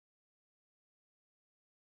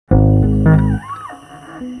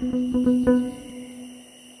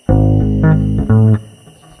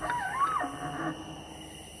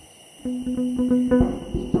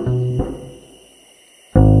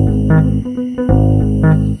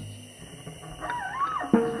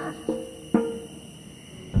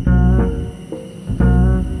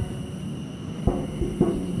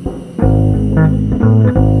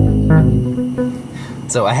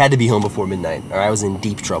So I had to be home before midnight, or I was in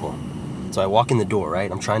deep trouble. So I walk in the door,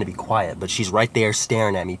 right? I'm trying to be quiet, but she's right there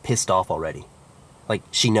staring at me, pissed off already. Like,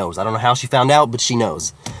 she knows. I don't know how she found out, but she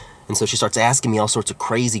knows. And so she starts asking me all sorts of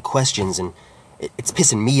crazy questions, and it's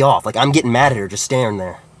pissing me off. Like, I'm getting mad at her just staring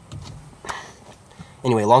there.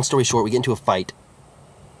 Anyway, long story short, we get into a fight,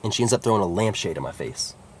 and she ends up throwing a lampshade in my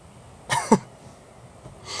face.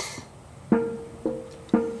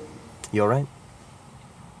 You alright?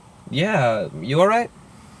 Yeah, you alright?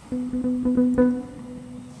 You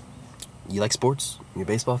like sports? You a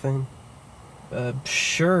baseball fan?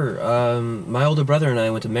 Sure. My older brother and I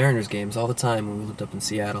went to Mariners games all the time when we lived up in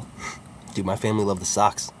Seattle. Dude, my family loved the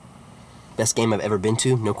Sox. Best game I've ever been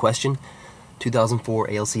to, no question. 2004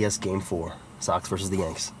 ALCS Game 4. Sox versus the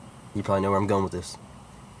Yanks. You probably know where I'm going with this.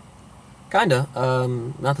 Kinda.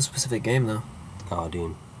 Not the specific game, though. Oh,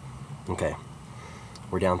 dude. Okay.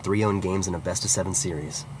 We're down 3-0 in games in a best-of-7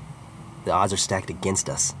 series. The odds are stacked against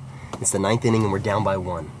us. It's the 9th inning and we're down by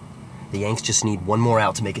 1. The Yanks just need one more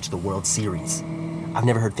out to make it to the World Series. I've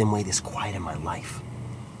never heard Fenway this quiet in my life.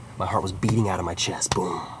 My heart was beating out of my chest.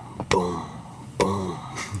 Boom, boom, boom.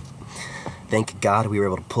 Thank God we were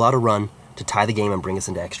able to pull out a run to tie the game and bring us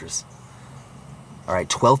into extras. All right,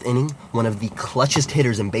 12th inning, one of the clutchest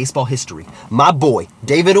hitters in baseball history, my boy,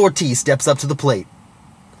 David Ortiz, steps up to the plate.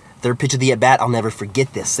 Third pitch of the at-bat, I'll never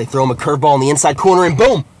forget this. They throw him a curveball in the inside corner and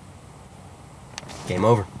boom! Game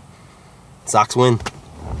over. Sox win.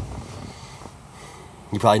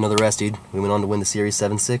 You probably know the rest, dude. We went on to win the series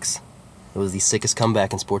 7-6. It was the sickest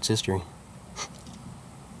comeback in sports history.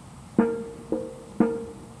 You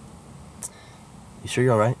sure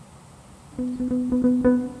you're alright?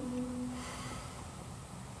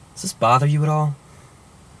 Does this bother you at all?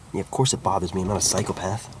 Yeah, of course it bothers me. I'm not a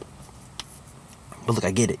psychopath. But look,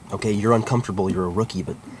 I get it, okay? You're uncomfortable, you're a rookie,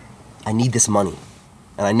 but I need this money.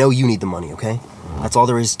 And I know you need the money, okay? That's all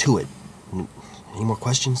there is to it. Any more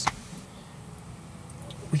questions?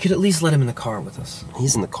 We could at least let him in the car with us.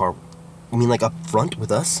 He's in the car. You mean like up front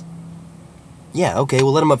with us? Yeah, okay,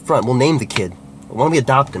 we'll let him up front. We'll name the kid. Why don't we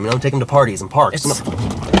adopt him? Take him to parties and parks.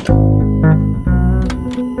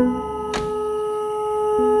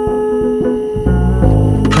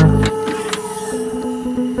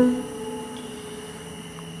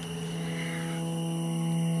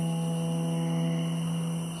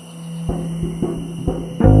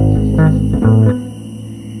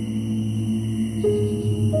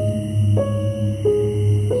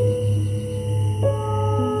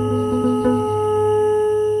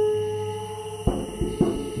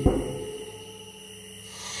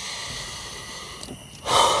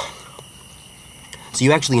 So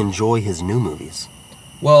you actually enjoy his new movies?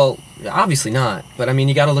 Well, obviously not. But I mean,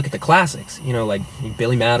 you gotta look at the classics. You know, like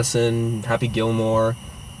Billy Madison, Happy Gilmore,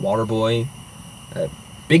 Waterboy.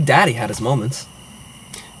 Big Daddy had his moments.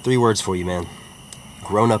 3 words for you, man.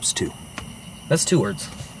 Grown-ups 2. That's 2 words.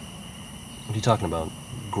 What are you talking about?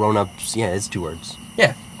 Grown-ups, yeah, it's 2 words.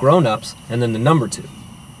 Yeah, grown-ups, and then the number 2.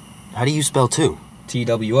 How do you spell 2?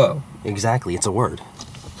 T-W-O. Exactly, it's a word.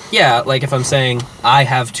 Yeah, like if I'm saying, I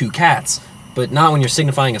have 2 cats, but not when you're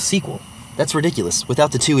signifying a sequel. That's ridiculous.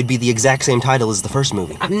 Without the 2, it'd be the exact same title as the first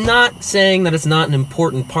movie. I'm not saying that it's not an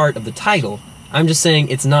important part of the title. I'm just saying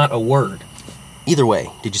it's not a word. Either way,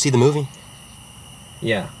 did you see the movie?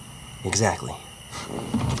 Yeah. Exactly.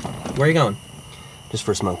 Where are you going? Just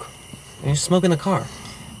for a smoke. You're smoking the car.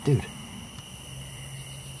 Dude.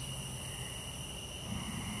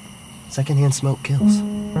 Secondhand smoke kills.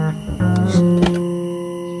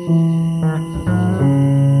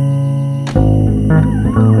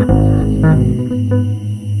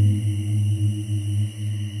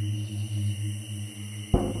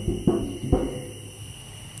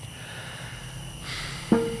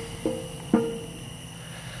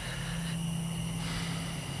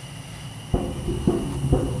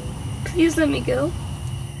 Please let me go.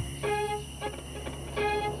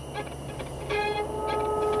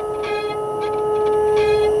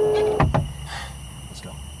 Let's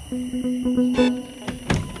go.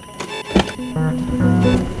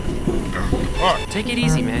 Oh, Take it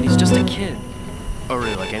easy, man. He's just a kid. oh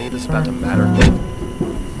really? Like any of this is about to matter?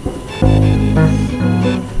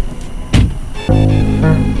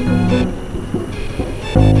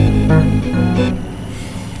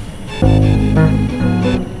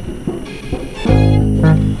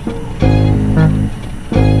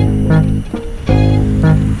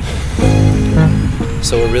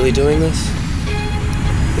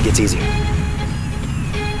 gets easier.